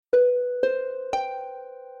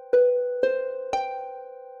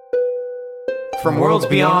From worlds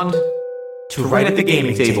beyond to right at the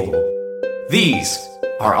gaming table, these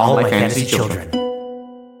are all my fantasy children.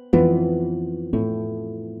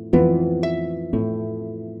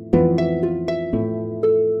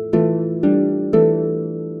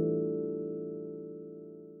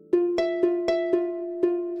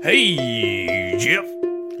 Hey, Jeff.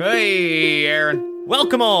 Hey, Aaron.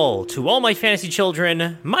 Welcome all to All My Fantasy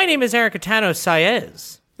Children. My name is Eric Atano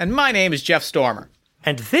Saez. And my name is Jeff Stormer.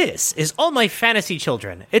 And this is All My Fantasy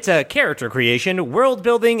Children. It's a character creation, world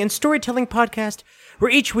building, and storytelling podcast where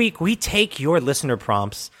each week we take your listener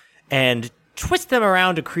prompts and twist them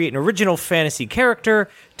around to create an original fantasy character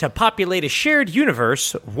to populate a shared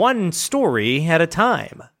universe, one story at a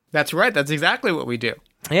time. That's right. That's exactly what we do.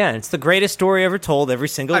 Yeah, it's the greatest story ever told every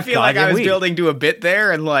single I feel like I was week. building to a bit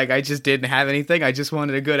there, and I just didn't have anything. I just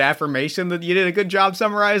wanted a good affirmation that you did a good job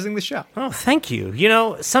summarizing the show. Oh, thank you. You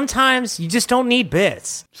know, sometimes you just don't need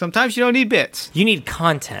bits. Sometimes you don't need bits. You need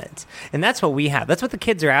content. And that's what we have. That's what the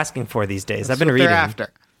kids are asking for these days. I've been reading. They're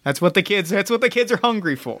after. That's what the kids are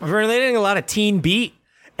hungry for. We're reading a lot of Teen Beat,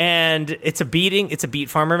 and it's a Beat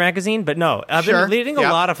Farmer magazine, but no, I've been reading a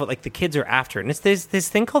lot of what the kids are after. And it's this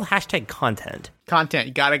thing called #content. Content.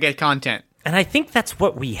 You gotta get content. And I think that's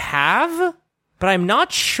what we have, but I'm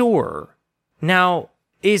not sure. Now,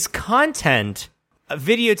 is content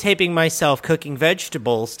videotaping myself cooking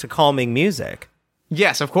vegetables to calming music?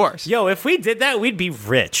 Yes, of course. Yo, if we did that, we'd be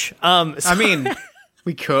rich. I mean,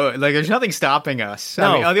 we could. There's nothing stopping us. No.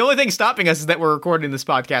 I mean, the only thing stopping us is that we're recording this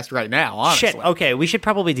podcast right now, honestly. Shit, okay, we should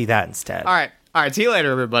probably do that instead. All right, see you later,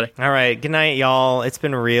 everybody. All right, good night, y'all. It's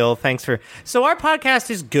been real. Thanks for... So our podcast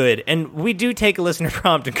is good, and we do take a listener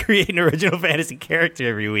prompt and create an original fantasy character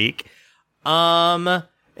every week.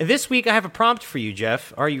 This week I have a prompt for you,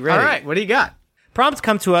 Jeff. Are you ready? All right, what do you got? Prompts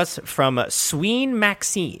come to us from Sween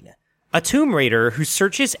Maxine, a tomb raider who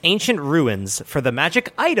searches ancient ruins for the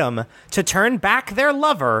magic item to turn back their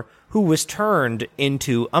lover who was turned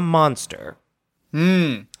into a monster.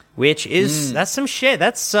 Which is... That's some shit.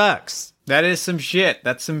 That sucks. That is some shit.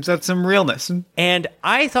 That's some realness. And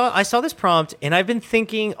I saw this prompt, and I've been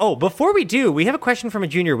thinking, before we do, we have a question from a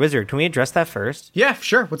junior wizard. Can we address that first? Yeah,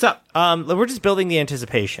 sure. What's up? We're just building the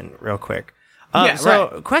anticipation real quick. Yeah, so,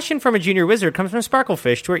 right. A question from a junior wizard comes from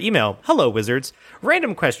Sparklefish to our email. Hello, wizards.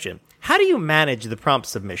 Random question. How do you manage the prompt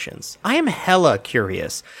submissions? I am hella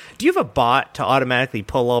curious. Do you have a bot to automatically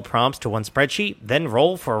pull all prompts to one spreadsheet, then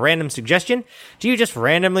roll for a random suggestion? Do you just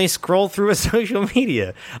randomly scroll through a social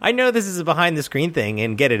media? I know this is a behind-the-screen thing,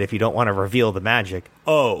 and get it if you don't want to reveal the magic.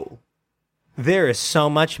 Oh, there is so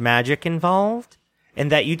much magic involved, and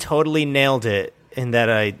that you totally nailed it in that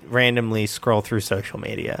I randomly scroll through social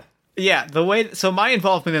media. Yeah, so my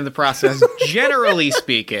involvement in the process, generally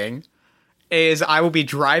speaking, is I will be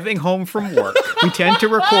driving home from work. We tend to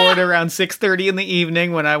record around 6:30 in the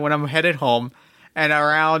evening when I'm headed home, and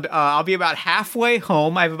around I'll be about halfway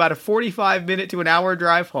home. I have about a 45-minute to an hour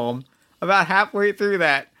drive home. About halfway through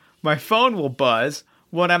that, my phone will buzz.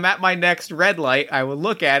 When I'm at my next red light, I will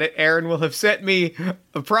look at it. Aaron will have sent me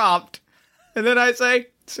a prompt, and then I say,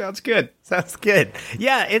 "Sounds good." Sounds good.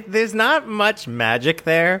 Yeah, there's not much magic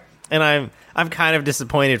there. And I'm kind of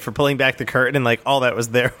disappointed for pulling back the curtain and all that was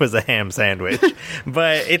there was a ham sandwich.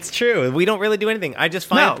 But it's true. We don't really do anything. I just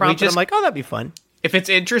find a prompt and I'm like, that'd be fun. If it's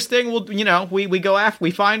interesting, we go after.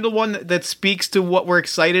 We find the one that speaks to what we're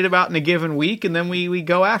excited about in a given week, and then we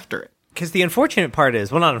go after it. Because the unfortunate part is,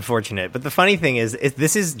 well, not unfortunate, but the funny thing is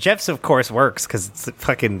this is Jeff's, of course, works because it's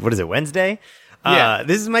fucking, what is it, Wednesday? Yeah.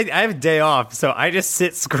 I have a day off, so I just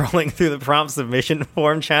sit scrolling through the prompt submission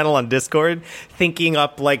form channel on Discord, thinking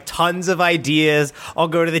up tons of ideas. I'll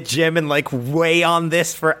go to the gym and weigh on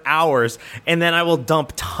this for hours, and then I will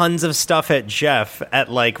dump tons of stuff at Jeff at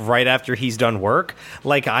right after he's done work,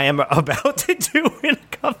 I am about to do in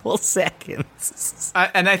a couple seconds.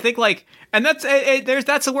 And I think and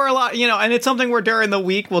that's where a lot, and it's something where during the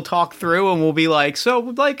week we'll talk through and we'll be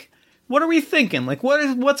what are we thinking?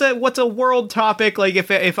 What's a world topic?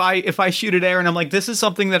 If I shoot at Aaron, I'm this is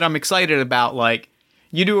something that I'm excited about.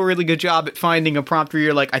 You do a really good job at finding a prompt where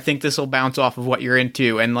you're I think this will bounce off of what you're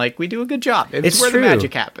into, and we do a good job. It's where true. the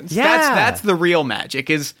magic happens. Yeah. That's the real magic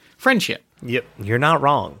is friendship. Yep, you're not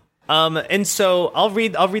wrong. And so I'll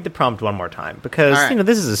read the prompt one more time because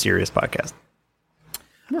this is a serious podcast.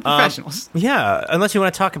 We're professionals. Yeah, unless you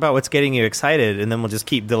want to talk about what's getting you excited, and then we'll just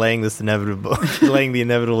keep delaying the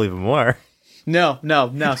inevitable even more. No,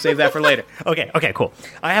 save that for later. Okay, cool.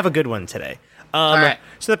 I have a good one today. All right.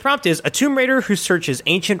 So the prompt is, a tomb raider who searches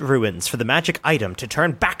ancient ruins for the magic item to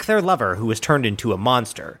turn back their lover who was turned into a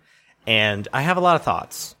monster. And I have a lot of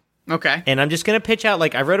thoughts. Okay. And I'm just going to pitch out,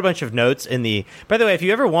 like, I wrote a bunch of notes in the... By the way, if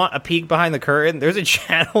you ever want a peek behind the curtain, there's a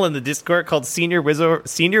channel in the Discord called Senior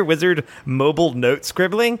Wizard Mobile Note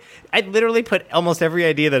Scribbling. I literally put almost every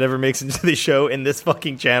idea that ever makes it into the show in this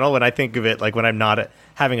fucking channel when I think of it, like, when I'm not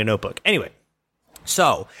having a notebook. Anyway,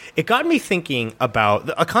 so it got me thinking about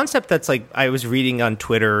a concept that's, like, I was reading on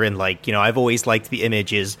Twitter, and, like, you know, I've always liked the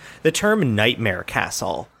image, is the term Nightmare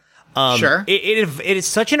Castle. Sure. It is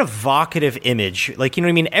such an evocative image. Like, you know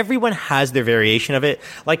what I mean? Everyone has their variation of it.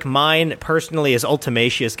 Like, mine, personally, is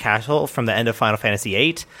Ultimatia's Castle from the end of Final Fantasy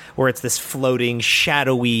VIII, where it's this floating,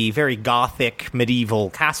 shadowy, very gothic,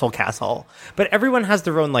 medieval castle. But everyone has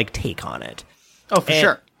their own, like, take on it. Oh, for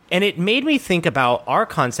sure. And it made me think about our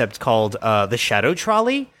concept called the Shadow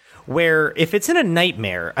Trolley, where if it's in a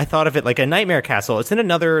nightmare, I thought of it like a nightmare castle. It's in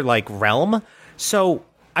another, like, realm. So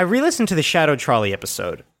I re-listened to the Shadow Trolley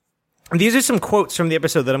episode. These are some quotes from the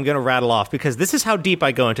episode that I'm going to rattle off, because this is how deep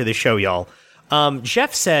I go into the show, y'all.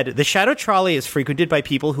 Jeff said, "The Shadow Trolley is frequented by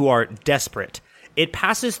people who are desperate. It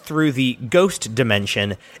passes through the ghost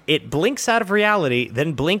dimension. It blinks out of reality,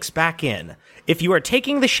 then blinks back in. If you are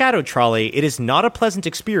taking the Shadow Trolley, it is not a pleasant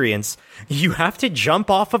experience. You have to jump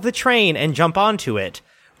off of the train and jump onto it.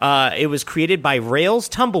 It was created by Rails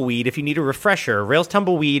Tumbleweed, if you need a refresher. Rails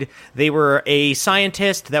Tumbleweed, they were a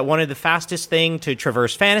scientist that wanted the fastest thing to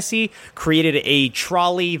traverse fantasy, created a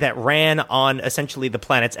trolley that ran on essentially the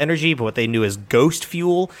planet's energy, but what they knew as ghost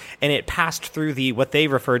fuel, and it passed through what they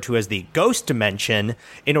referred to as the ghost dimension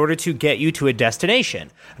in order to get you to a destination.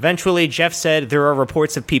 Eventually, Jeff said there are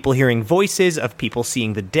reports of people hearing voices, of people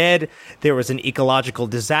seeing the dead. There was an ecological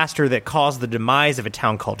disaster that caused the demise of a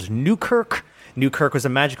town called Newkirk. Newkirk was a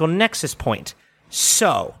magical nexus point.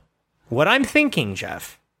 So, what I'm thinking,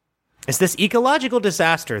 Jeff, is this ecological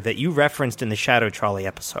disaster that you referenced in the Shadow Trolley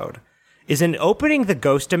episode is in opening the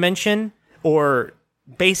ghost dimension, or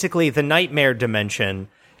basically the nightmare dimension.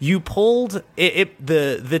 You pulled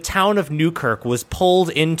the town of Newkirk was pulled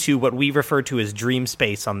into what we refer to as dream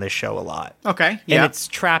space on this show a lot. Okay, yeah. And it's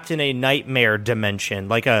trapped in a nightmare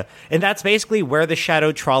dimension, and that's basically where the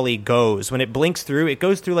Shadow Trolley goes. When it blinks through, it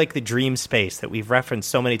goes through like the dream space that we've referenced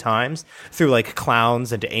so many times through like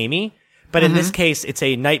Clowns and Amy. But in this case, it's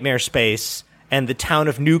a nightmare space, and the town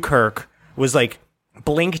of Newkirk was like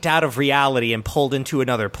blinked out of reality and pulled into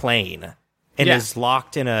another plane, and is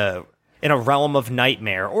locked in a realm of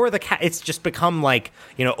nightmare, or it's just become like,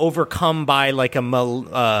 you know, overcome by like a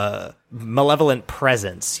malevolent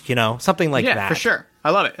presence, you know, something like that. Yeah, for sure.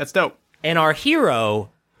 I love it. That's dope. And our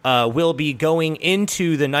hero will be going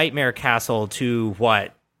into the Nightmare Castle to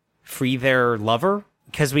free their lover?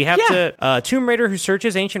 Because we have to Tomb Raider who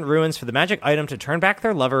searches ancient ruins for the magic item to turn back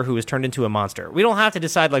their lover who is turned into a monster. We don't have to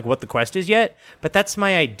decide like what the quest is yet, but that's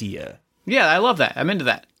my idea. Yeah, I love that. I'm into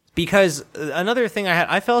that. Because another thing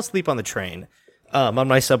I fell asleep on the train on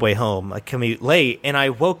my subway home. I commute late, and I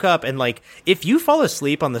woke up, and like, if you fall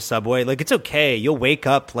asleep on the subway, like, it's okay. You'll wake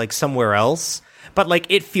up like somewhere else, but like,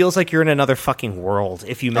 it feels like you're in another fucking world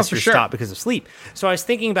if you miss your stop because of sleep. So I was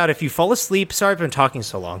thinking about if you fall asleep. Sorry, I've been talking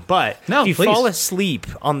so long, but if you fall asleep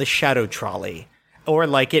on the Shadow Trolley, or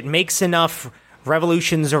like it makes enough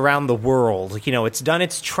revolutions around the world, you know, it's done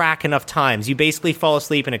its track enough times. You basically fall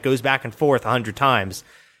asleep, and it goes back and forth 100 times.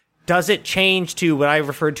 Does it change to what I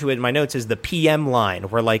referred to in my notes as the PM line,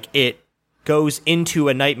 where like it goes into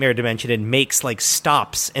a nightmare dimension and makes like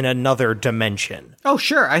stops in another dimension? Oh,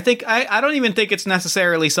 sure. I think I don't even think it's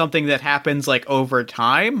necessarily something that happens like over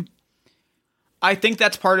time. I think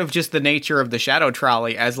that's part of just the nature of the Shadow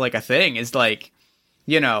Trolley as like a thing, is like,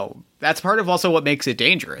 you know, that's part of also what makes it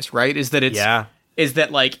dangerous, right? Is that is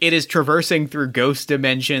that like it is traversing through ghost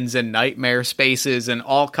dimensions and nightmare spaces and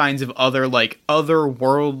all kinds of other like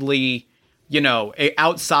otherworldly, you know,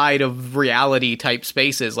 outside of reality type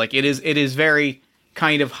spaces. Like it is very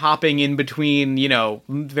kind of hopping in between, you know,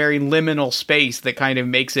 very liminal space that kind of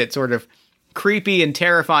makes it sort of creepy and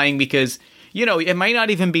terrifying, because, you know, it might not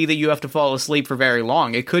even be that you have to fall asleep for very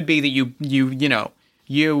long. It could be that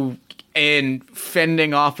you and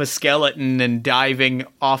fending off a skeleton and diving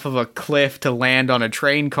off of a cliff to land on a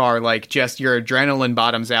train car, like just your adrenaline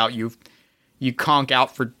bottoms out, you conk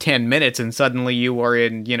out for 10 minutes and suddenly you are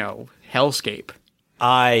in, you know, hellscape.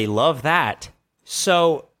 I love that.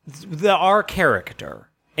 So our character,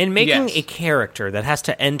 and making a character that has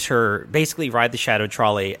to basically ride the Shadow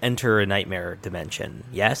Trolley, enter a nightmare dimension.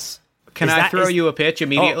 Yes? Can I throw you a pitch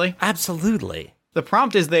immediately? Oh, absolutely. The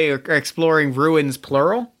prompt is they are exploring ruins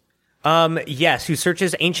plural. Yes, who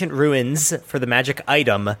searches ancient ruins for the magic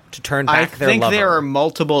item to turn back their lover. I think there are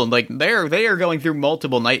multiple, like, they are going through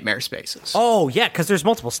multiple nightmare spaces. Oh, yeah, because there's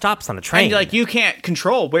multiple stops on the train. And, like, you can't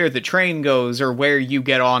control where the train goes or where you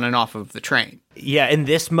get on and off of the train. Yeah, in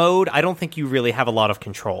this mode, I don't think you really have a lot of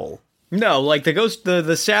control. No, like,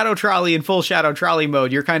 the Shadow Trolley in full Shadow Trolley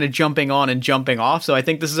mode, you're kind of jumping on and jumping off, so I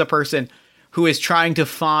think this is a person who is trying to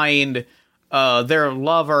find their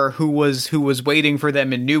lover who was waiting for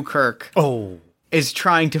them in Newkirk. Oh. Is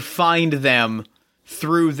trying to find them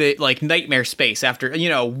through the, like, nightmare space after, you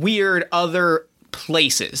know, weird other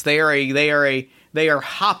places. They are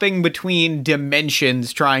hopping between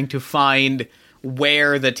dimensions trying to find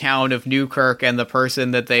where the town of Newkirk and the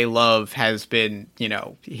person that they love has been, you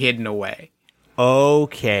know, hidden away.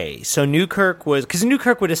 Okay, so Newkirk because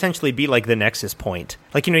Newkirk would essentially be like the nexus point.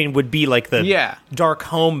 Like, you know, it would be like the dark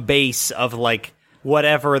home base of, like,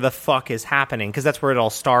 whatever the fuck is happening, because that's where it all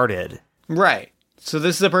started. Right. So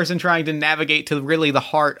this is a person trying to navigate to really the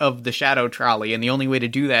heart of the Shadow Trolley, and the only way to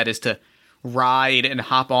do that is to ride and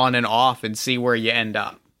hop on and off and see where you end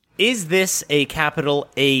up. Is this a capital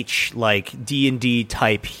H, like, D&D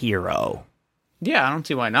type hero? Yeah, I don't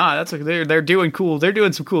see why not. That's like they're doing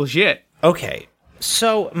some cool shit. Okay.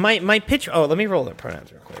 So my pitch. Oh, let me roll their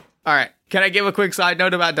pronouns real quick. All right. Can I give a quick side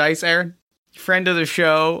note about dice, Aaron? Friend of the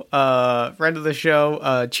show,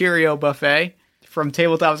 Cheerio Buffet from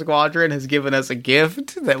Tabletop Squadron has given us a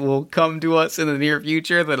gift that will come to us in the near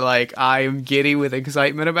future that, like, I am giddy with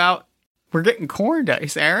excitement about. We're getting corn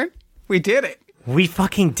dice, Aaron. We did it. We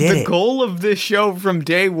fucking did it. The goal of this show from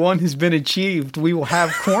day one has been achieved. We will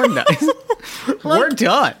have corn dice. We're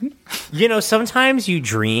done. You know, sometimes you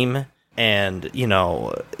dream and, you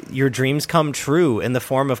know, your dreams come true in the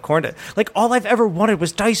form of corn dice. Like, all I've ever wanted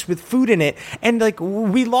was dice with food in it, and, like,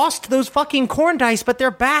 we lost those fucking corn dice, but they're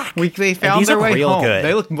back. They found their way home. Good.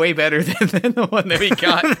 They look way better than the one that we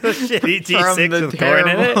got. The shitty T6 with corn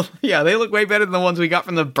in it? Yeah, they look way better than the ones we got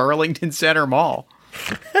from the Burlington Center Mall.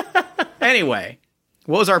 Anyway,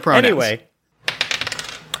 what was our pronouns? Anyway.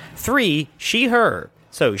 3, she, her.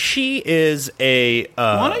 So she is a...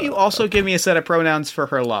 Why don't you also give me a set of pronouns for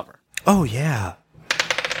her lover? Oh, yeah.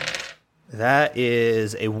 That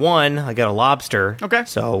is a 1. I got a lobster. Okay.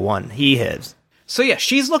 So 1. He his. So yeah,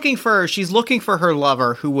 she's looking for her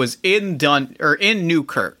lover who was in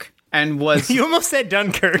Newkirk and was... You almost said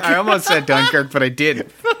Dunkirk. I almost said Dunkirk, but I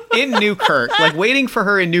didn't. In Newkirk. Like, waiting for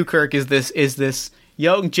her in Newkirk is this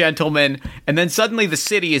young gentleman, and then suddenly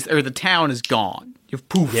the town is gone. You've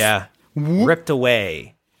poof. Yeah. Ripped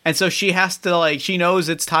away. And so she has to, like, she knows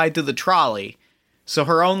it's tied to the trolley. So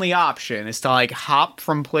her only option is to, like, hop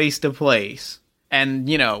from place to place and,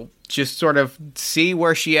 you know, just sort of see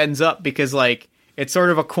where she ends up, because, like, it's sort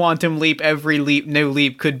of a quantum leap. Every new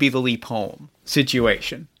leap could be the leap home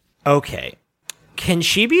situation. Okay. Can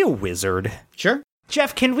she be a wizard? Sure.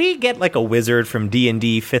 Jeff, can we get, like, a wizard from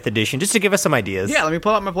D&D 5th edition just to give us some ideas? Yeah, let me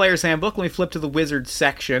pull out my player's handbook. Let me flip to the wizard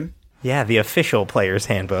section. Yeah, the official player's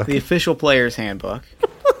handbook. The official player's handbook.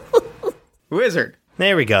 Wizard.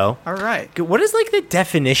 There we go. All right. What is, like, the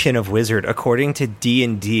definition of wizard according to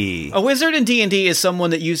D&D? A wizard in D&D is someone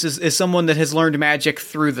that has learned magic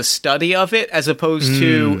through the study of it, as opposed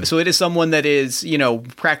to... So it is someone that is, you know,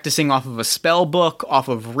 practicing off of a spell book, off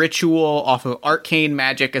of ritual, off of arcane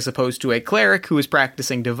magic, as opposed to a cleric who is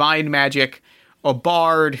practicing divine magic, a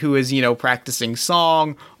bard who is, you know, practicing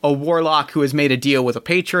song, a warlock who has made a deal with a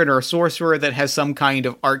patron, or a sorcerer that has some kind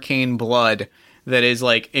of arcane blood that is,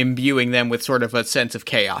 like, imbuing them with sort of a sense of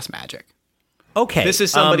chaos magic. Okay. This is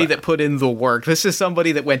somebody that put in the work. This is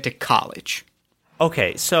somebody that went to college.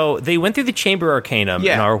 Okay, so they went through the Chamber Arcanum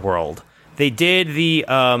in our world. They did the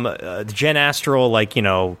Gen Astral, like, you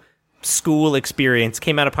know, school experience,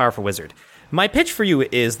 came out a powerful wizard. My pitch for you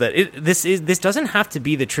is that this doesn't have to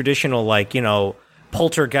be the traditional, like, you know,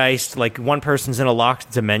 poltergeist, like one person's in a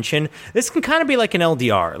locked dimension. This can kind of be like an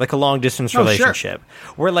LDR, like a long distance relationship,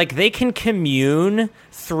 where, like, they can commune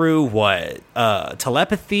through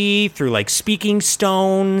telepathy, through, like, speaking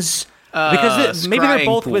stones, because maybe they're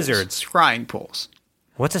both wizards. Scrying pools.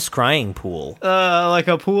 What's a scrying pool? Like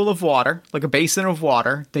a pool of water, like a basin of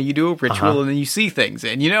water that you do a ritual and then you see things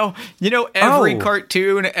in. You know every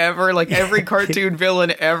cartoon ever, like every cartoon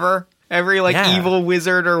villain ever. Every, like, evil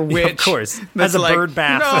wizard or witch. Yeah, of course. Has a bird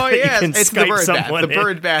bath. No, yeah, it's the bird bath. The in.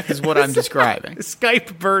 bird bath is what I'm describing.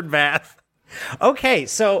 Skype bird bath. Okay,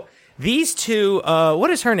 so these two, what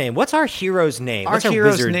is her name? What's our hero's name? Our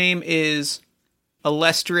hero's name is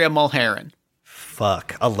Alestria Mulheron.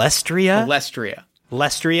 Fuck. Alestria? Lestria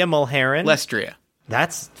Mulheron? Lestria.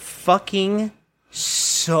 That's fucking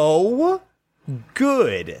so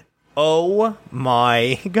good. Oh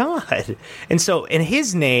my god. And so in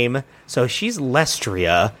his name, so she's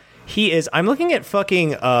Lestria. He is I'm looking at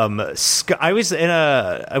fucking I wasn't in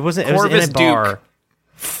a bar. Duke.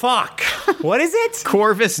 Fuck. What is it?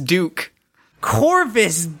 Corvus Duke.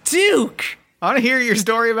 Corvus Duke. I want to hear your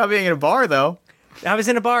story about being in a bar, though. I was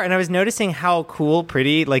in a bar and I was noticing how cool,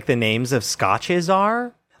 pretty, like, the names of scotches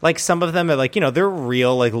are. Like, some of them are, like, they're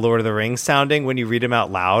real, like, Lord of the Rings sounding when you read them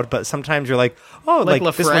out loud, but sometimes you're like, oh, like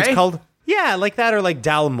this one's called, yeah, like that, or like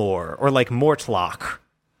Dalmor, or like Mortlock.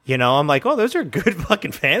 I'm like, oh, those are good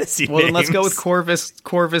fucking fantasy names. Well, then let's go with Corvus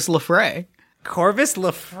Lefray. Corvus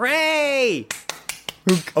Lefray!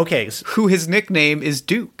 Okay. Who his nickname is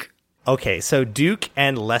Duke. Okay, so Duke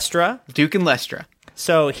and Lestra. Duke and Lestra.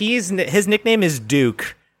 So his nickname is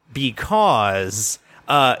Duke because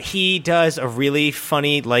he does a really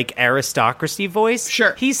funny, like, aristocracy voice.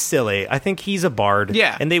 Sure. He's silly. I think he's a bard.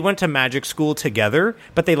 Yeah. And they went to magic school together,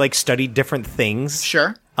 but they, like, studied different things.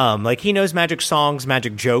 Sure. Like, he knows magic songs,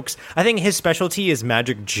 magic jokes. I think his specialty is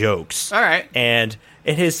magic jokes. All right. And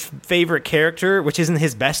his favorite character, which isn't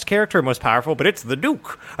his best character, most powerful, but it's the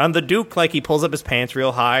Duke. And the Duke, like, he pulls up his pants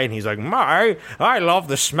real high, and he's like, I love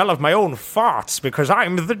the smell of my own farts because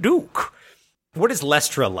I'm the Duke. What is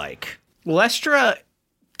Lestra like? Lestra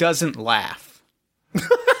doesn't laugh.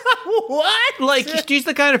 What? Like, she's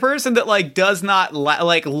the kind of person that, like, does not,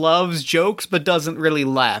 loves jokes, but doesn't really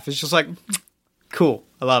laugh. It's just like, cool.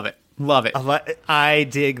 I love it. Love it. I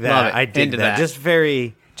dig that. Love it. I dig Into that.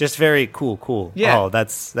 that. Just very cool. Yeah. Oh, that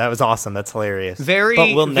was awesome. That's hilarious. Very,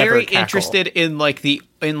 but we'll never very cackle. interested in the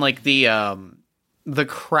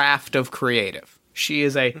craft of creative. She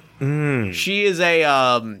is a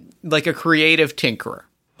like a creative tinkerer.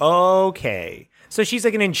 Okay. So she's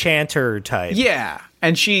like an enchanter type. Yeah.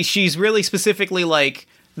 And she's really specifically like,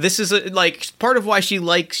 this is part of why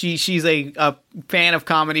she's a fan of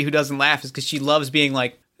comedy who doesn't laugh is because she loves being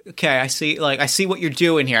like, okay, I see what you're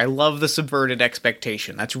doing here. I love the subverted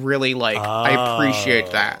expectation. That's really I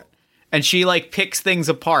appreciate that. And she like picks things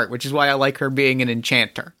apart, which is why I like her being an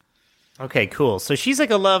enchanter. Okay, cool. So she's like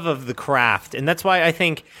a love of the craft, and that's why I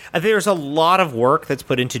think there's a lot of work that's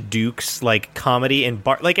put into Duke's like comedy and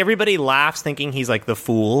like everybody laughs thinking he's like the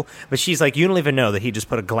fool, but she's like, you don't even know that he just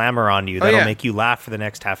put a glamour on you that'll make you laugh for the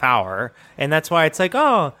next half hour, and that's why it's like,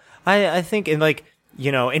 oh, I think, and like,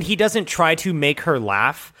 and he doesn't try to make her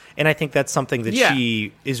laugh, and I think that's something that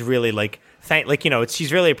she is really like.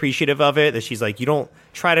 She's really appreciative of it. That she's like, you don't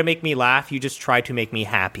try to make me laugh, you just try to make me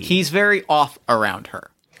happy. He's very off around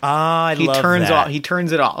her. He love that. He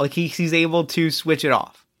turns it off. Like he's able to switch it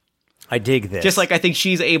off. I dig this. Just like I think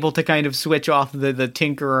she's able to kind of switch off the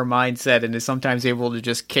tinkerer mindset and is sometimes able to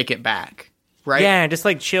just kick it back. Right? Yeah, just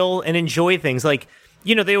like chill and enjoy things. Like,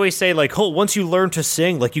 they always say like, oh, once you learn to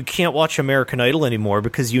sing, like you can't watch American Idol anymore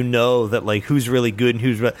because you know that like who's really good and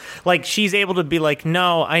who's like she's able to be like,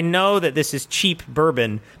 no, I know that this is cheap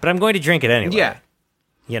bourbon, but I'm going to drink it anyway. Yeah.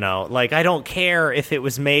 Like I don't care if it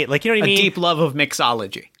was made like, you know what I mean? A deep love of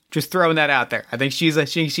mixology. Just throwing that out there. I think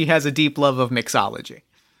she has a deep love of mixology.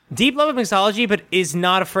 Deep love of mixology, but is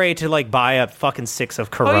not afraid to like buy a fucking 6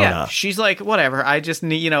 of Corona. Oh, yeah. She's like, whatever. I just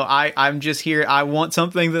need, I'm just here. I want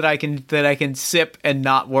something that I can sip and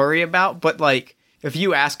not worry about. But like, if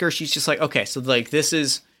you ask her, she's just like, okay, so like this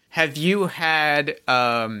is. Have you had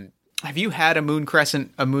a moon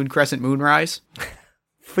crescent moonrise?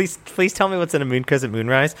 Please tell me what's in a moon crescent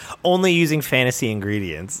moonrise. Only using fantasy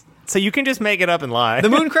ingredients. So you can just make it up and lie. The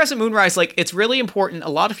moon crescent moonrise, like it's really important. A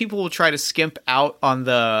lot of people will try to skimp out on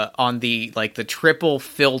the like the triple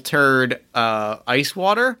filtered ice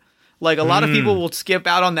water. Like a lot of people will skip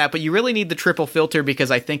out on that, but you really need the triple filter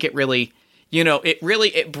because I think it really,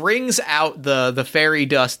 it brings out the fairy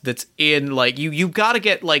dust that's in like you got to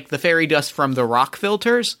get like the fairy dust from the rock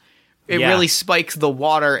filters. It really spikes the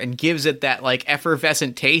water and gives it that like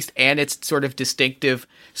effervescent taste and its sort of distinctive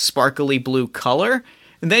sparkly blue color.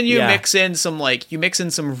 And then you mix in some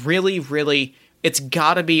really, really, it's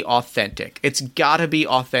gotta be authentic. It's gotta be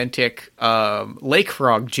authentic lake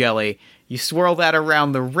frog jelly. You swirl that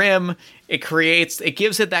around the rim. It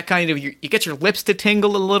gives it that kind of, you get your lips to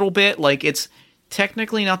tingle a little bit. Like it's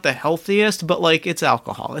technically not the healthiest, but like it's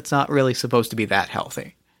alcohol. It's not really supposed to be that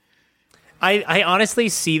healthy. I honestly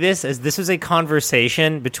see this is a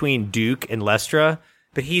conversation between Duke and Lestra,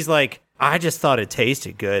 but he's like, I just thought it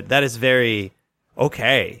tasted good. That is very...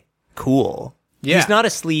 okay, cool. Yeah. He's not a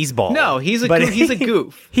sleazeball. No, he's a goof. He's a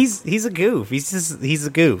goof. He's a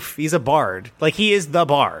goof. He's a bard. Like he is the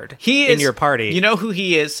bard. He is in your party. You know who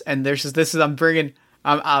he is, and I'm dropping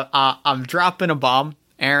a bomb,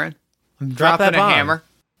 Aaron. I'm dropping a hammer.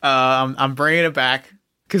 I'm bringing it back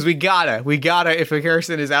Because we gotta, if a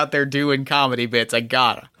person is out there doing comedy bits, I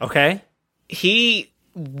gotta. Okay.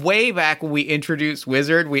 Way back when we introduced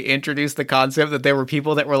Wizard, we introduced the concept that there were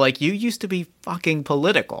people that were like, you used to be fucking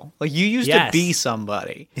political. Like, you used to be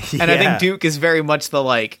somebody. And I think Duke is very much the,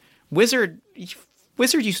 like, Wizard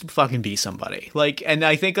used to fucking be somebody. Like, and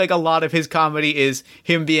I think, like, a lot of his comedy is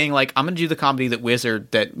him being like, I'm gonna do the comedy that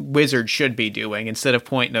Wizard should be doing instead of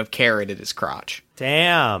pointing a carrot at his crotch.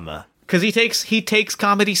 Damn. Because he takes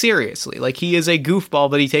comedy seriously. Like, he is a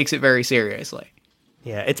goofball, but he takes it very seriously.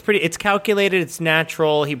 Yeah, it's calculated, it's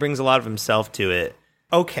natural, he brings a lot of himself to it.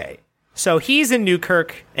 Okay, so he's in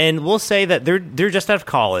Newkirk, and we'll say that they're just out of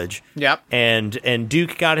college. Yep. And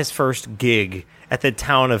Duke got his first gig at the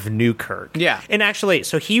town of Newkirk. Yeah. And actually,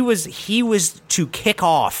 so he was to kick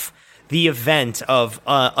off the event of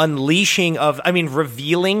revealing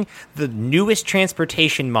the newest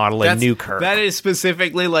transportation model in Newkirk. That is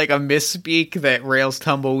specifically like a misspeak that Rails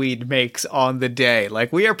Tumbleweed makes on the day.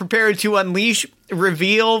 Like, we are prepared to unleash,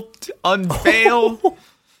 reveal, unveil.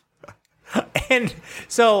 And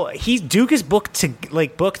so Duke is booked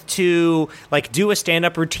to do a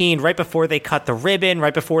stand-up routine right before they cut the ribbon,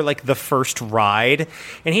 right before like the first ride.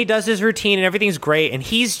 And he does his routine and everything's great. And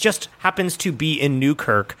he's just happens to be in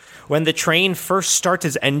Newkirk when the train first starts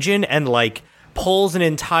its engine and like pulls an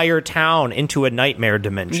entire town into a nightmare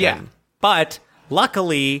dimension. Yeah. But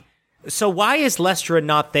luckily, so why is Lestra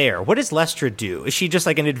not there? What does Lestra do? Is she just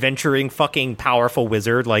like an adventuring fucking powerful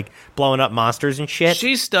wizard, like blowing up monsters and shit?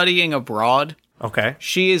 She's studying abroad. Okay.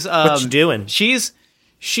 She is what's she doing? She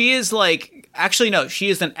is like, actually no, she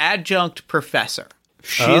is an adjunct professor.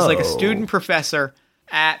 She is like a student professor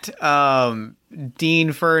at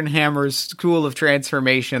Dean Fernhammer's School of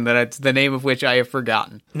Transformation, that's the name of which I have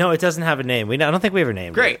forgotten. No, it doesn't have a name. I don't think we ever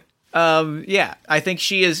named Great. it. Yeah, I think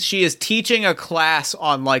she is teaching a class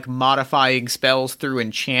on like modifying spells through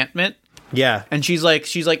enchantment. Yeah. And she's like,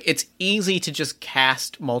 it's easy to just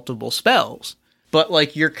cast multiple spells, but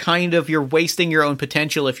like you're wasting your own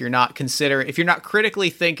potential if you're not critically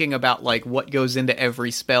thinking about like what goes into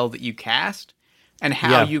every spell that you cast and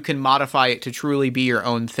how you can modify it to truly be your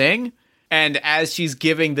own thing. And as she's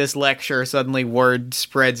giving this lecture, suddenly word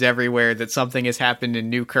spreads everywhere that something has happened in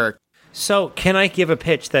Newkirk. So can I give a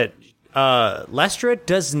pitch that Lestra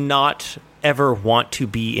does not ever want to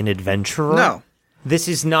be an adventurer? No. This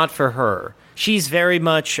is not for her. She's very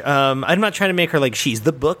much, I'm not trying to make her like she's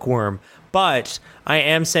the bookworm, but I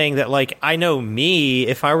am saying that, like, I know me,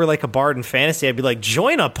 if I were like a bard in fantasy, I'd be like,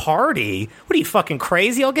 join a party? What are you, fucking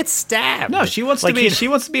crazy? I'll get stabbed. No, she wants to be she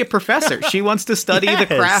wants to be a professor. She wants to study the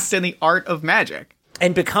craft and the art of magic.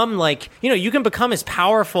 And become like, you can become as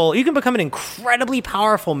powerful. You can become an incredibly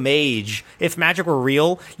powerful mage if magic were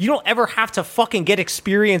real. You don't ever have to fucking get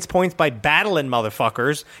experience points by battling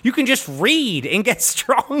motherfuckers. You can just read and get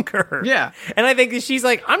stronger. Yeah. And I think that she's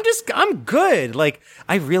like, I'm good. Like,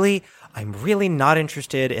 I'm really not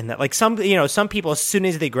interested in that. Like some people, as soon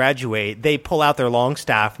as they graduate, they pull out their long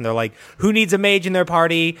staff and they're like, who needs a mage in their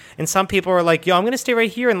party? And some people are like, yo, I'm going to stay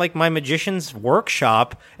right here in like my magician's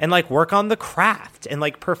workshop and like work on the craft and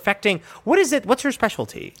like perfecting. What is it? What's her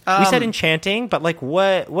specialty? We said enchanting, but like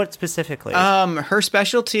what specifically? Her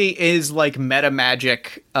specialty is like meta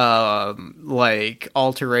magic, like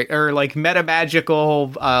meta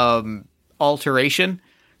magical, alteration.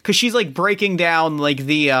 Because she's like breaking down like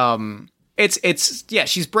the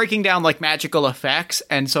she's breaking down like magical effects,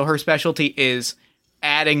 and so her specialty is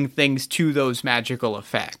adding things to those magical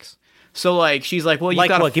effects. So like she's like, well, you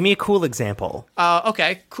got what? Give me a cool example.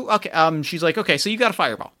 Okay, cool. Okay, she's like, okay, so you got a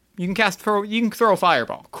fireball. You can throw a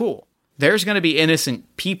fireball. Cool. There's going to be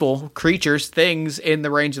innocent people, creatures, things in the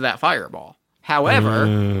range of that fireball.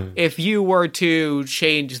 However, if you were to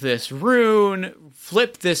change this rune,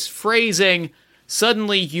 flip this phrasing,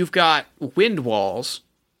 suddenly you've got wind walls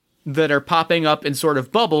that are popping up in sort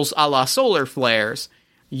of bubbles a la solar flares.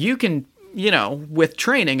 You can, with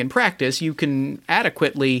training and practice, you can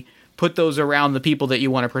adequately put those around the people that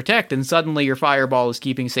you want to protect, and suddenly your fireball is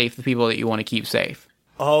keeping safe the people that you want to keep safe.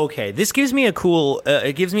 Okay, this gives me a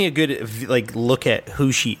good like look at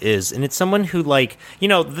who she is, and it's someone who like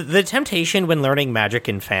the temptation when learning magic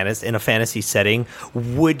in a fantasy setting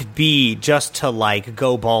would be just to like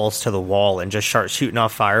go balls to the wall and just start shooting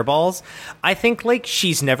off fireballs. I think like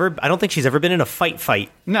I don't think she's ever been in a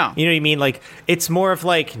fight. No, you know what I mean? Like it's more of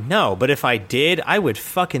like no, but if I did, I would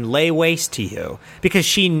fucking lay waste to you because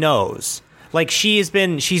she knows. Like she's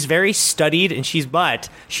very studied and she's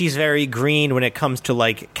very green when it comes to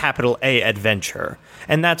like capital A adventure.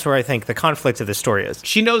 And that's where I think the conflict of the story is.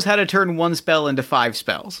 She knows how to turn one spell into 5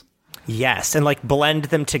 spells. Yes, and like blend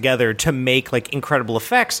them together to make like incredible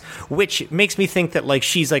effects, which makes me think that like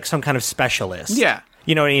she's like some kind of specialist. Yeah.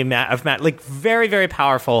 You know what I mean? Like very, very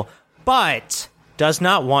powerful, but does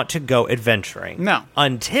not want to go adventuring. No.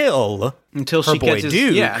 Until Until her she boy catches,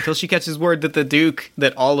 Duke. yeah, until she catches word that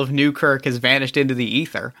that all of Newkirk has vanished into the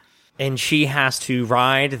ether. And she has to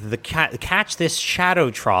ride catch this shadow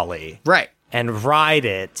trolley. Right. And ride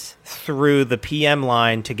it through the PM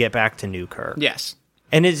line to get back to Newkirk. Yes.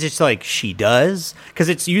 And it's just like she does, because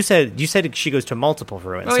it's you said she goes to multiple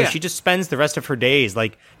ruins, so yeah. she just spends the rest of her days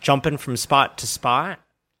like jumping from spot to spot.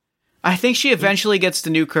 I think she eventually gets to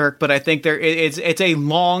Newkirk, but I think it's a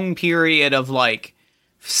long period of like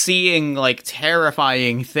seeing like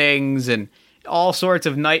terrifying things and all sorts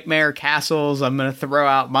of nightmare castles. I'm going to throw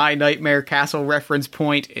out my nightmare castle reference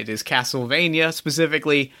point. It is Castlevania,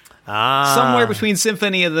 specifically somewhere between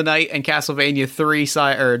Symphony of the Night and Castlevania 3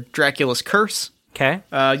 or Dracula's Curse. Okay.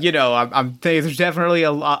 I'm there's definitely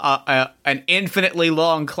an infinitely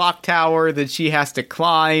long clock tower that she has to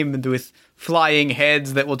climb with flying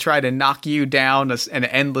heads that will try to knock you down an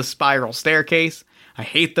endless spiral staircase. I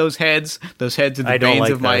hate those heads. Those heads are the veins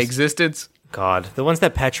of my existence. God, the ones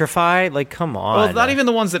that petrify, like, come on. Well, not even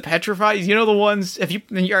the ones that petrify. You know the ones.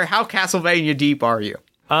 How Castlevania deep are you?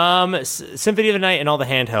 Symphony of the Night and all the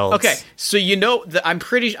handhelds. Okay, so you know that I'm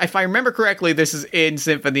pretty. If I remember correctly, this is in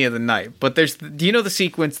Symphony of the Night. But do you know the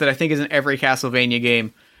sequence that I think is in every Castlevania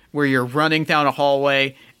game where you're running down a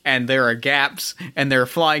hallway and there are gaps and there are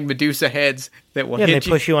flying Medusa heads that will hit you? Yeah, they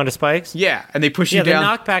push you onto spikes. Yeah, and they push you down. The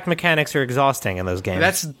knockback mechanics are exhausting in those games.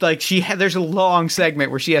 That's like there's a long segment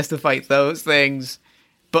where she has to fight those things.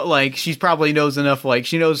 But, like, she probably knows enough, like,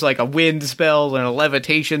 she knows, like, a wind spell and a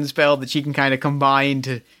levitation spell that she can kind of combine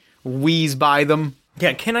to wheeze by them.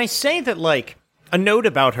 Yeah, can I say that, like, a note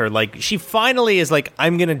about her, like, she finally is like,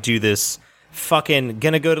 I'm gonna do this, fucking,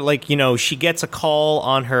 gonna go to, like, she gets a call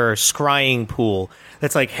on her scrying pool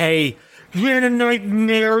that's like, hey, you're in a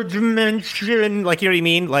nightmare dimension. Like, you know what I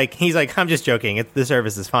mean? Like, he's like, I'm just joking. The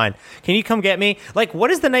service is fine. Can you come get me? Like,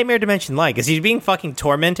 what is the nightmare dimension like? Is he being fucking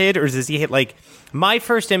tormented, or does he hit, like, my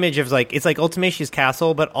first image of, like, it's like Ultimatia's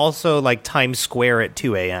castle, but also, like, Times Square at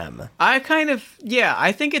 2 a.m. I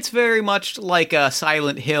think it's very much like a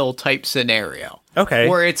Silent Hill type scenario. Okay.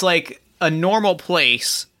 Where it's, like, a normal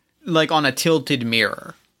place, like, on a tilted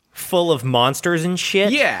mirror. Full of monsters and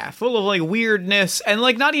shit? Yeah, full of, like, weirdness, and,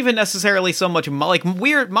 like, not even necessarily so much, like,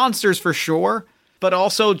 weird monsters for sure, but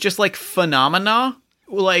also just, like, phenomena,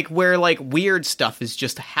 like, where, like, weird stuff is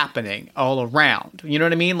just happening all around. You know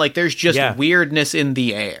what I mean? Like, there's just weirdness in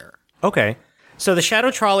the air. Okay. So the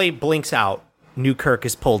shadow trolley blinks out. Newkirk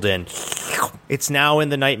is pulled in. It's now in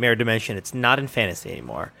the nightmare dimension. It's not in fantasy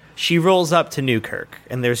anymore. She rolls up to Newkirk,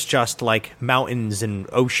 and there's just, like, mountains and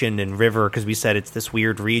ocean and river, because we said it's this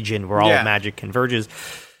weird region where all magic converges.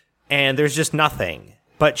 And there's just nothing.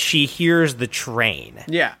 But she hears the train.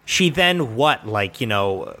 Yeah. She then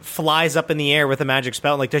flies up in the air with a magic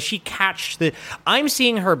spell. Like, does she catch I'm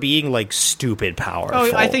seeing her being, like, stupid powerful.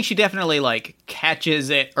 Oh, I think she definitely, like,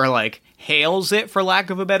 catches it or, like, hails it, for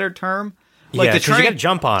lack of a better term. Like, the train, you gotta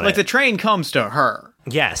jump on it. Like, the train comes to her.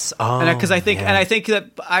 Yes. Because I think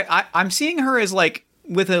that I'm seeing her as, like,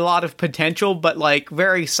 with a lot of potential, but, like,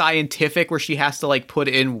 very scientific, where she has to, like, put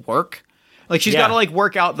in work. Like, she's got to, like,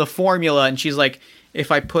 work out the formula, and she's like,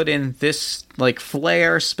 if I put in this, like,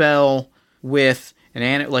 flare spell with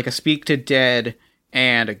like a speak to dead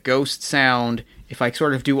and a ghost sound, if I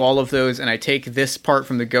sort of do all of those and I take this part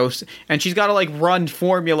from the ghost, and she's got to, like, run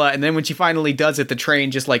formula, and then when she finally does it, the train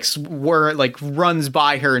just, like, runs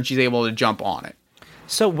by her and she's able to jump on it.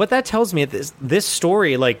 So what that tells me is this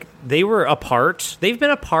story, like, they were apart. They've been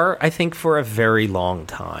apart, I think, for a very long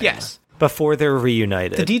time. Yes. Before they're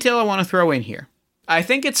reunited. The detail I want to throw in here. I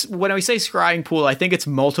think it's, when we say scrying pool, I think it's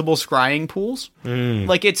multiple scrying pools.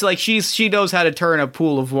 Like, it's like she knows how to turn a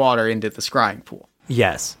pool of water into the scrying pool.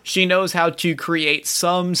 Yes. She knows how to create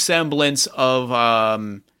some semblance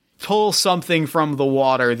of, pull something from the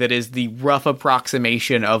water that is the rough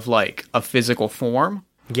approximation of, like, a physical form.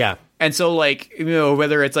 Yeah. And so, like,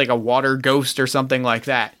 whether it's, like, a water ghost or something like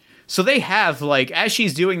that. So they have, like, as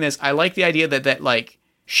she's doing this, I like the idea that like,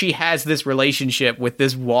 she has this relationship with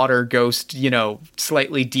this water ghost,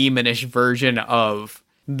 slightly demonish version of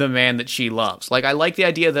the man that she loves. Like, I like the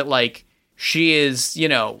idea that, like, she is,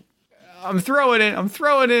 I'm throwing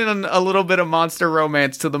in a little bit of monster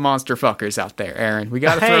romance to the monster fuckers out there, Aaron. We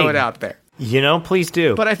got to throw it out there. Please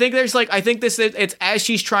do. But I think it's as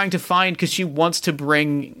she's trying to find, because she wants to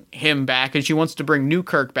bring him back, and she wants to bring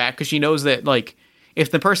Newkirk back, because she knows that, like, if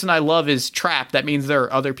the person I love is trapped, that means there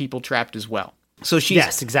are other people trapped as well. So she's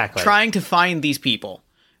yes, exactly. trying to find these people.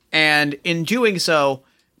 And in doing so,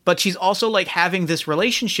 but she's also like having this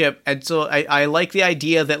relationship. And so I like the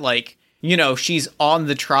idea that like, you know, she's on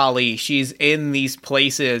the trolley, she's in these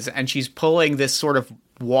places, and she's pulling this sort of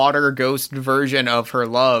water ghost version of her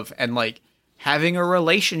love and like having a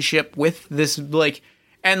relationship with this like,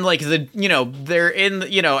 and like the, you know, they're in,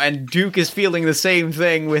 you know, and Duke is feeling the same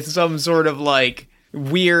thing with some sort of like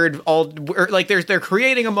weird, like they're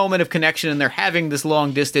creating a moment of connection and they're having this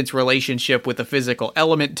long distance relationship with a physical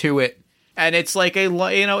element to it. And it's like a,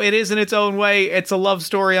 you know, it is in its own way. It's a love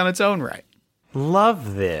story on its own right.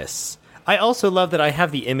 Love this. I also love that I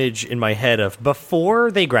have the image in my head of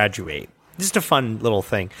before they graduate. Just a fun little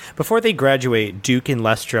thing. Before they graduate, Duke and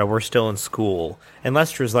Lestra were still in school. And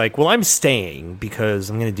Lestra's like, well, I'm staying because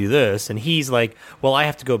I'm going to do this. And he's like, well, I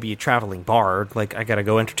have to go be a traveling bard. Like, I got to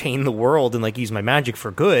go entertain the world and, like, use my magic for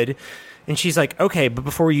good. And she's like, okay, but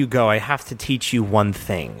before you go, I have to teach you one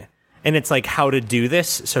thing. And it's like how to do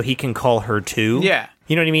this so he can call her too. Yeah.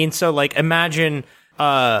 You know what I mean? So, like, imagine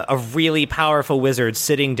a really powerful wizard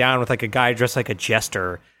sitting down with, like, a guy dressed like a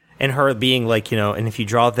jester. And her being like, you know, and if you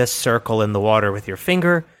draw this circle in the water with your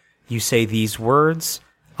finger, you say these words,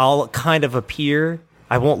 I'll kind of appear.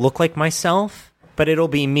 I won't look like myself, but it'll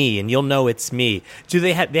be me, and you'll know it's me. Do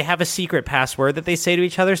they have a secret password that they say to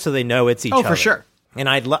each other so they know it's each other? Oh, for sure. And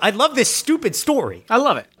I love this stupid story. I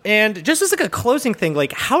love it. And just as like a closing thing,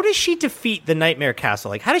 like how does she defeat the Nightmare Castle?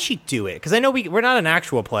 Like how does she do it? Because I know we're not an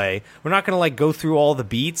actual play. We're not going to like go through all the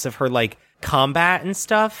beats of her like combat and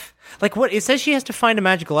stuff. Like what it says she has to find a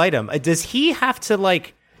magical item. Does he have to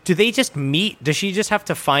like, do they just meet? Does she just have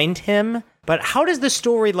to find him? But how does the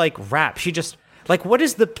story like wrap? She just like, what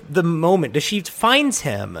is the moment? Does she finds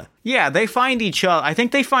him? Yeah, they find each other. I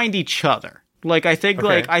think they find each other. Like, I think,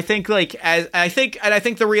 okay. I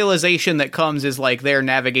think the realization that comes is, like, they're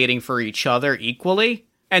navigating for each other equally.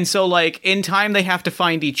 And so, like, in time, they have to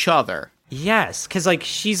find each other. Yes, because, like,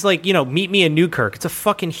 she's like, you know, meet me in Newkirk. It's a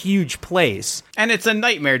fucking huge place. And it's a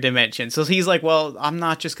nightmare dimension. So he's like, well, I'm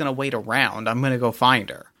not just going to wait around. I'm going to go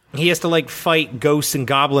find her. He has to, like, fight ghosts and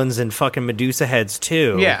goblins and fucking Medusa heads,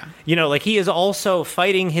 too. Yeah. You know, like, he is also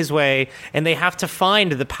fighting his way, and they have to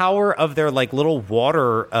find the power of their, like, little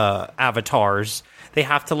water avatars. They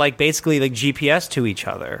have to, like, basically, like, GPS to each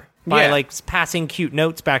other by, like, passing cute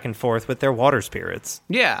notes back and forth with their water spirits.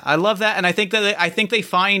 Yeah, I love that. And I think they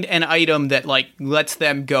find an item that, like, lets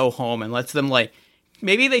them go home and lets them, like,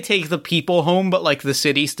 maybe they take the people home, but, like, the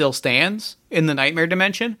city still stands in the nightmare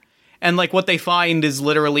dimension. And, like, what they find is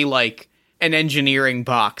literally, like, an engineering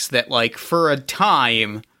box that, like, for a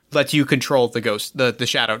time lets you control the ghost, the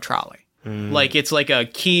shadow trolley. Like, it's like a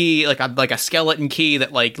key, like a skeleton key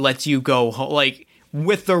that, like, lets you go, like,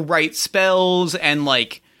 with the right spells and,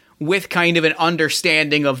 like, with kind of an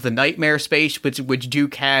understanding of the nightmare space, which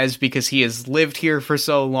Duke has because he has lived here for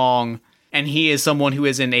so long. And he is someone who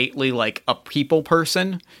is innately, like, a people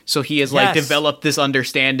person. So he has, like, developed this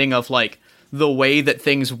understanding of, like, the way that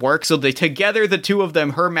things work. So they together, the two of them,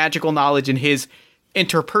 her magical knowledge and his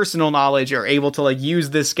interpersonal knowledge, are able to like use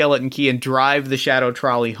this skeleton key and drive the shadow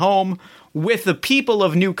trolley home with the people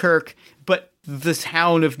of Newkirk. But the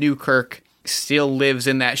town of Newkirk still lives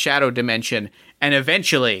in that shadow dimension. And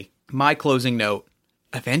eventually, my closing note,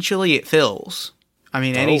 eventually it fills. I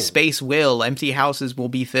mean, any space will, empty houses will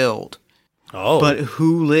be filled. But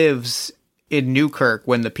who lives in Newkirk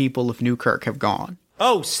when the people of Newkirk have gone?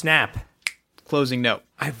 Oh, snap. Closing note.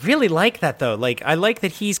 I really like that, though. Like, I like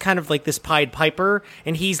that he's kind of like this Pied Piper,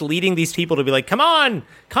 and he's leading these people to be like, come on,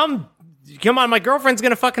 my girlfriend's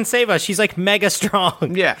gonna fucking save us. She's like mega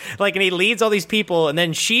strong. Yeah. Like, and he leads all these people, and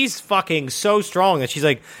then she's fucking so strong that she's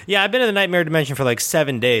like, yeah, I've been in the nightmare dimension for like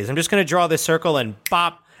 7 days. I'm just gonna draw this circle and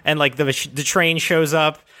bop, and like the train shows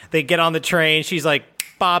up. They get on the train. She's like,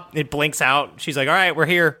 bop, it blinks out. She's like, all right, we're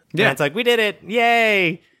here. Yeah. And it's like, we did it.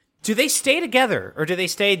 Yay. Do they stay together, or do they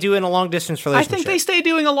stay doing a long-distance relationship? I think they stay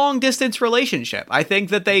doing a long-distance relationship. I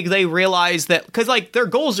think that they realize that, because, like, their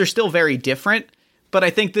goals are still very different, but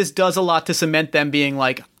I think this does a lot to cement them being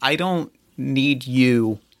like, I don't need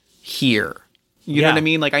you here. You know what I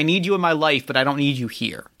mean? Like, I need you in my life, but I don't need you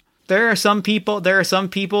here. There are some people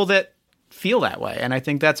that feel that way, and I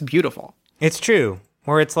think that's beautiful. It's true.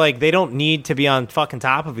 Where it's like, they don't need to be on fucking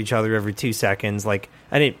top of each other every 2 seconds. Like,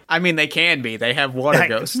 I mean, they can be. They have water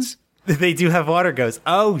ghosts. They do have water ghosts.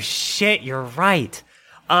 Oh, shit, you're right.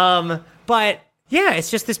 But, yeah, it's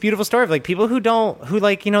just this beautiful story of, like, people who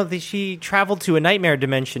like, you know, she traveled to a nightmare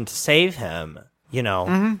dimension to save him, you know?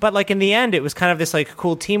 Mm-hmm. But, like, in the end, it was kind of this, like,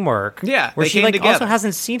 cool teamwork. Yeah, where they she, came like, together. also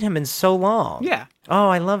hasn't seen him in so long. Yeah. Oh,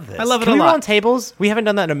 I love this. I love it Can a we lot. roll on tables? We haven't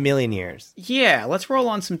done that in a million years. Yeah, let's roll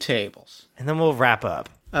on some tables. And then we'll wrap up.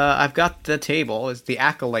 I've got the table. It's the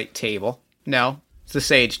Acolyte table. No, it's the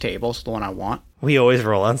Sage table. It's the one I want. We always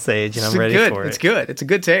roll on Sage, and I'm ready for it. It's good. It's a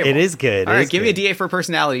good table. It is good. All right, give me a D8 for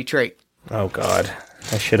personality trait. Oh, God.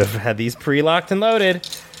 I should have had these pre-locked and loaded.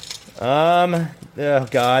 Oh,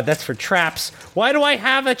 God. That's for traps. Why do I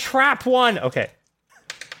have a trap one? Okay.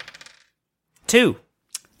 2.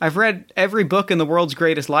 I've read every book in the world's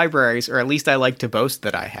greatest libraries, or at least I like to boast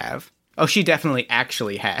that I have. Oh, she definitely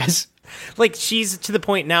actually has. Like, she's to the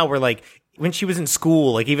point now where, like, when she was in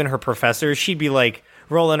school, like, even her professors, she'd be, like,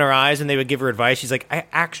 rolling her eyes and they would give her advice. She's like, I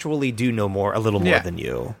actually do know a little more than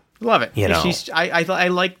you. Love it. You know. I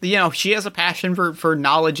like, you know, she has a passion for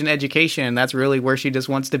knowledge and education, and that's really where she just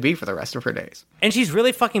wants to be for the rest of her days. And she's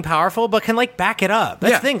really fucking powerful, but can, like, back it up.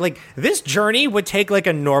 That's the thing. Like, this journey would take, like,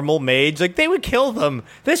 a normal mage. Like, they would kill them.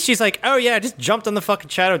 This, she's like, oh, yeah, just jumped on the fucking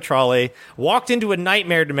shadow trolley, walked into a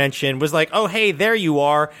nightmare dimension, was like, oh, hey, there you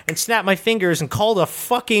are, and snapped my fingers and called a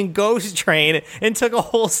fucking ghost train and took a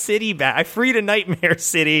whole city back. I freed a nightmare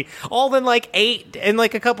city all in, like, a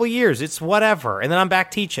couple years. It's whatever. And then I'm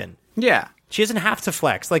back teaching. Yeah. She doesn't have to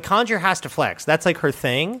flex. Like, Conjure has to flex. That's, like, her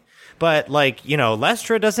thing. But, like, you know,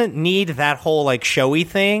 Lestra doesn't need that whole, like, showy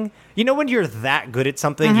thing. You know when you're that good at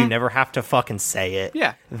something, you never have to fucking say it?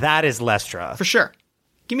 Yeah. That is Lestra. For sure.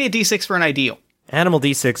 Give me a D6 for an ideal. Animal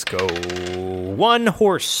D6, go. 1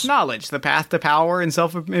 horse. Knowledge. The path to power and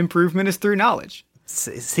self-improvement is through knowledge.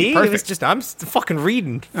 See? Perfect. It was just, I'm fucking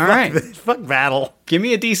reading. All right. Fuck battle. Give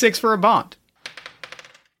me a D6 for a bond.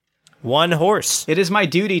 1 horse. It is my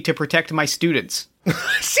duty to protect my students.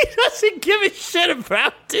 She doesn't give a shit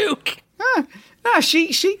about Duke. No,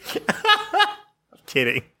 she.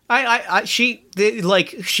 Kidding. It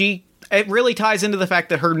really ties into the fact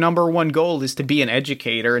that her number one goal is to be an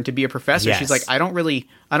educator and to be a professor. Yes. She's like, I don't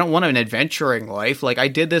want an adventuring life. Like, I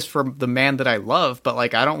did this for the man that I love, but,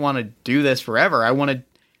 like, I don't want to do this forever. I want to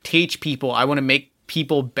teach people. I want to make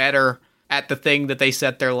people better at the thing that they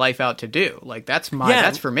set their life out to do. Like, that's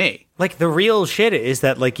for me. Like, the real shit is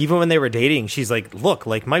that, like, even when they were dating, she's like, look,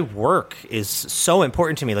 like, my work is so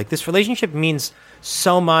important to me. Like, this relationship means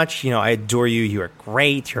so much. You know, I adore you. You are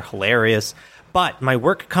great. You're hilarious. But my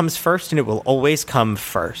work comes first, and it will always come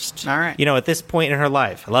first. All right. You know, at this point in her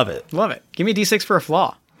life. I love it. Love it. Give me a D6 for a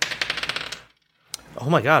flaw. Oh,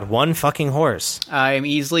 my God. 1 fucking horse. I am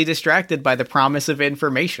easily distracted by the promise of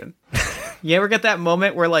information. You ever get that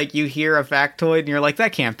moment where, like, you hear a factoid and you're like,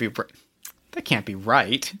 that can't be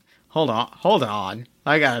right. Hold on.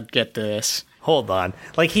 I gotta get this. Hold on.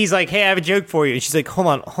 Like, he's like, hey, I have a joke for you. And she's like, hold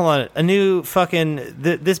on. A new fucking,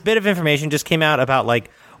 this bit of information just came out about, like,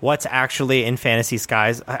 what's actually in Fantasy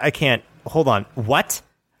Skies. I can't, hold on. What?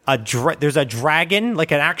 There's a dragon? Like,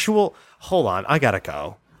 an actual, hold on. I gotta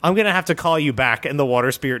go. I'm gonna have to call you back, and the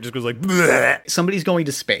water spirit just goes like, bleh. Somebody's going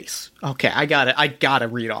to space. Okay, I gotta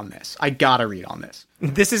read on this.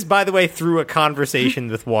 This is, by the way, through a conversation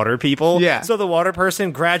with water people. Yeah. So the water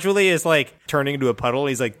person gradually is, like, turning into a puddle.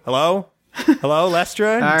 He's like, hello? Hello,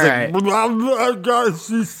 Lestra? All right. Like, I gotta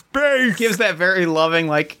see space. Gives that very loving,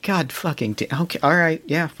 like, God fucking okay, all right,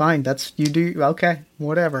 yeah, fine, that's, you do, okay,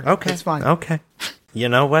 whatever. Okay. It's fine. Okay. You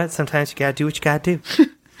know what? Sometimes you gotta do what you gotta do.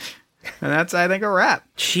 And that's, I think, a wrap.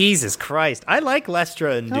 Jesus Christ. I like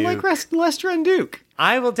Lestra and Duke. I like Lestra and Duke.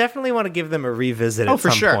 I will definitely want to give them a revisit at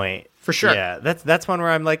some point. For sure. Yeah, that's one where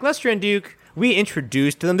I'm like, Lestra and Duke, we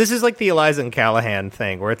introduced them. This is like the Eliza and Callahan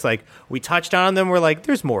thing, where it's like, we touched on them, we're like,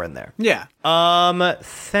 there's more in there. Yeah.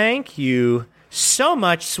 Thank you so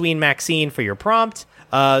much, Sween Maxine, for your prompt.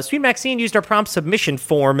 Sween Maxine used our prompt submission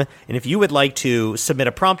form, and if you would like to submit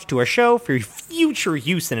a prompt to our show for future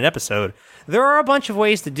use in an episode, there are a bunch of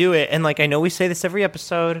ways to do it, and, like, I know we say this every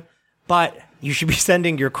episode, but you should be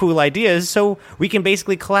sending your cool ideas so we can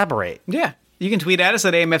basically collaborate. Yeah. You can tweet at us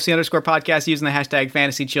at AMFC_podcast using the hashtag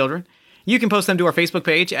FantasyChildren. You can post them to our Facebook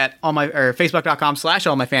page at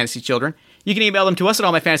facebook.com/allmyfantasychildren. You can email them to us at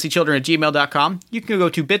allmyfantasychildren@gmail.com. You can go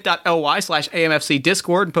to bit.ly/AMFC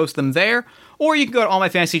Discord and post them there, or you can go to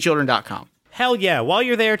allmyfantasychildren.com. Hell yeah. While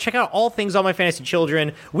you're there, check out all things All My Fantasy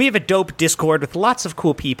Children. We have a dope Discord with lots of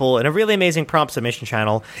cool people and a really amazing prompt submission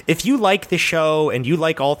channel. If you like the show and you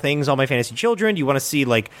like all things All My Fantasy Children, you want to see,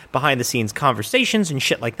 like, behind-the-scenes conversations and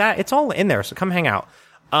shit like that, it's all in there, so come hang out.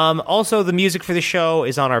 Also, the music for the show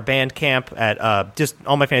is on our Bandcamp at just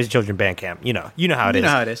All My Fantasy Children Bandcamp. You know how it is. You know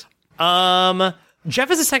how it is. Jeff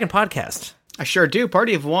has a second podcast. I sure do.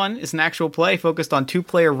 Party of One is an actual play focused on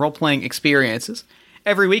 2-player role-playing experiences.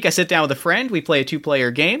 Every week I sit down with a friend, we play a 2-player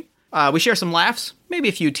game, we share some laughs, maybe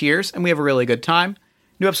a few tears, and we have a really good time.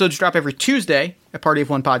 New episodes drop every Tuesday at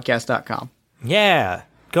partyofonepodcast.com. Yeah,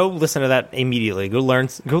 go listen to that immediately. Go learn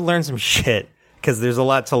some shit, because there's a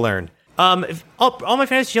lot to learn. All My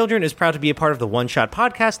Fantasy Children is proud to be a part of the One Shot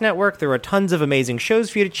Podcast Network. There are tons of amazing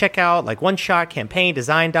shows for you to check out, like One Shot, Campaign,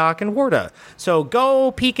 Design Doc, and Warda. So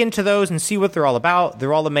go peek into those and see what they're all about.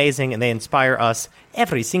 They're all amazing, and they inspire us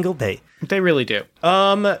every single day. They really do.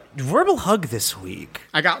 Verbal hug this week.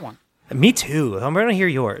 I got one. Me too. I'm going to hear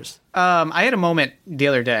yours. I had a moment the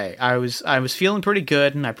other day. I was feeling pretty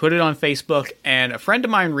good, and I put it on Facebook, and a friend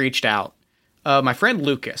of mine reached out. My friend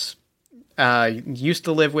Lucas. Used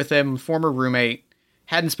to live with him, former roommate,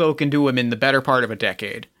 hadn't spoken to him in the better part of a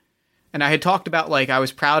decade. And I had talked about, like, I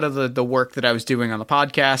was proud of the work that I was doing on the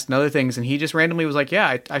podcast and other things, and he just randomly was like,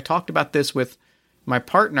 yeah, I talked about this with my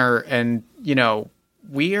partner, and, you know,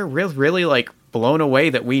 we are really, like, blown away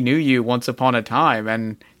that we knew you once upon a time,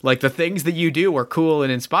 and, like, the things that you do are cool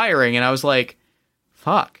and inspiring, and I was like,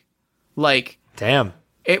 fuck. Like... Damn.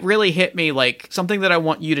 It really hit me, like, something that I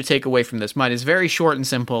want you to take away from this. Mine is very short and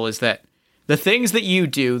simple, is that the things that you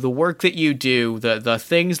do, the work that you do, the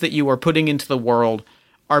things that you are putting into the world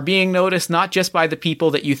are being noticed not just by the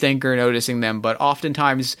people that you think are noticing them, but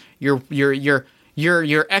oftentimes your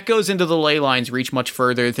echoes into the ley lines reach much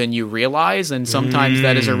further than you realize, and sometimes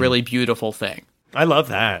that is a really beautiful thing. I love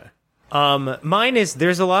that. Mine is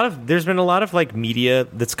there's been a lot of like media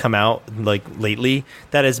that's come out like lately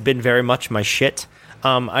that has been very much my shit.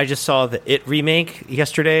 I just saw the It remake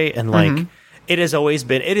yesterday, and like it has always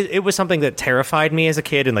been it was something that terrified me as a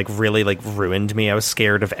kid and like really like ruined me. I was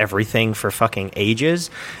scared of everything for fucking ages.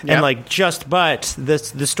 Yep. And like but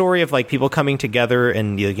the story of like people coming together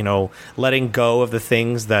and you know letting go of the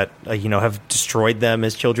things that you know have destroyed them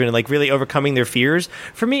as children and like really overcoming their fears.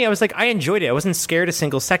 For me, I was like I enjoyed it. I wasn't scared a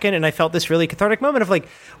single second, and I felt this really cathartic moment of like,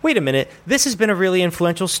 wait a minute, this has been a really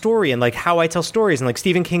influential story, and like how I tell stories, and like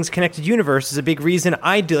Stephen King's Connected Universe is a big reason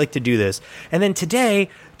I do like to do this. And then today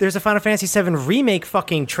there's a Final Fantasy VII remake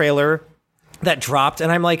fucking trailer that dropped,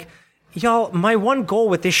 and I'm like, y'all, my one goal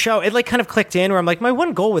with this show, it like kind of clicked in where I'm like, my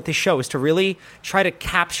one goal with this show is to really try to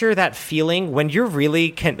capture that feeling when you're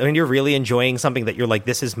really enjoying something that you're like,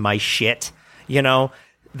 this is my shit, you know?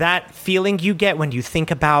 That feeling you get when you think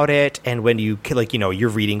about it and when you like, you know, you're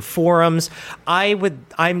reading forums.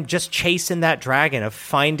 I'm just chasing that dragon of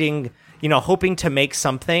finding, you know, hoping to make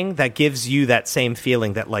something that gives you that same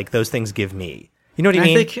feeling that like those things give me. You know what I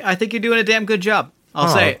mean? I think you're doing a damn good job. I'll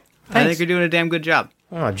say it. Thanks. I think you're doing a damn good job.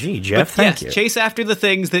 Oh, gee, Jeff, thank you. Chase after the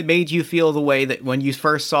things that made you feel the way that when you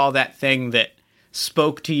first saw that thing that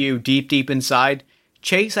spoke to you deep inside.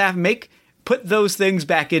 Put those things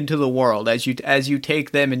back into the world as you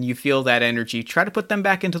take them and you feel that energy. Try to put them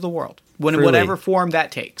back into the world, in whatever form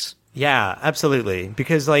that takes. Yeah, absolutely.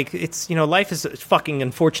 Because like it's, you know, life is fucking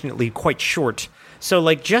unfortunately quite short. So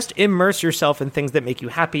like just immerse yourself in things that make you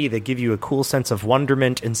happy, that give you a cool sense of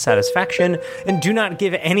wonderment and satisfaction, and do not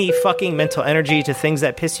give any fucking mental energy to things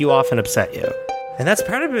that piss you off and upset you. And that's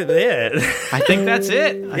part of it. I think that's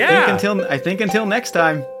it. I think until next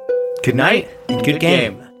time. Good night and good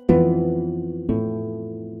game.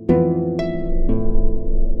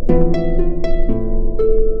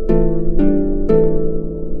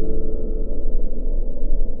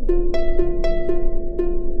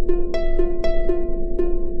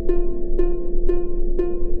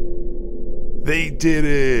 They did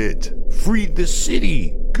it! Freed the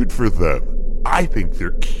city! Good for them. I think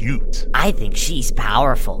they're cute. I think she's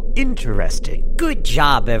powerful. Interesting. Good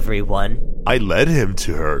job, everyone. I led him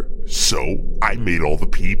to her, so I made all the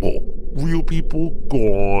people. Real people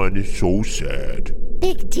gone. So sad.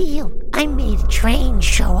 Big deal. I made a train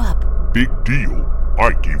show up. Big deal.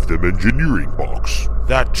 I gave them engineering box.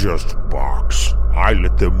 That just box. I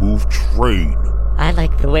let them move train. I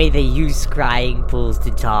like the way they use scrying pools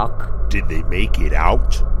to talk. Did they make it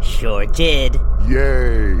out? Sure did.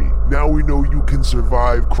 Yay! Now we know you can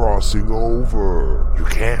survive crossing over. You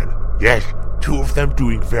can. Yes, 2 of them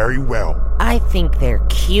doing very well. I think they're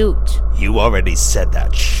cute. You already said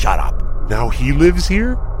that. Shut up. Now he lives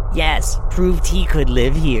here? Yes, proved he could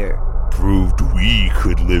live here. Proved we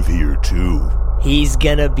could live here too. He's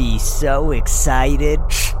gonna be so excited.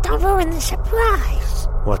 Shh, don't ruin the surprise.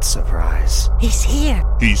 What surprise? He's here.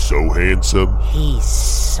 He's so handsome. He's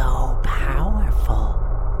so powerful.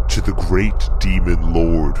 To the great demon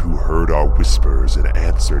lord who heard our whispers and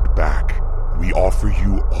answered back, we offer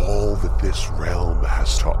you all that this realm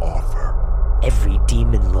has to offer. Every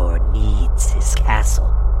demon lord needs his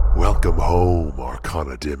castle. Welcome home,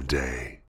 Arcana Dim Day.